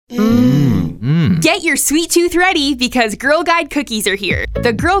Get your sweet tooth ready because Girl Guide cookies are here.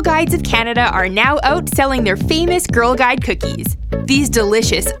 The Girl Guides of Canada are now out selling their famous Girl Guide cookies. These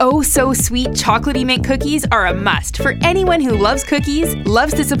delicious, oh-so-sweet chocolatey mint cookies are a must for anyone who loves cookies,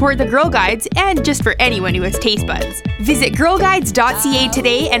 loves to support the Girl Guides, and just for anyone who has taste buds. Visit girlguides.ca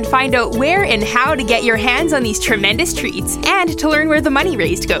today and find out where and how to get your hands on these tremendous treats and to learn where the money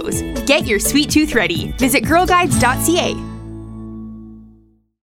raised goes. Get your sweet tooth ready. Visit girlguides.ca.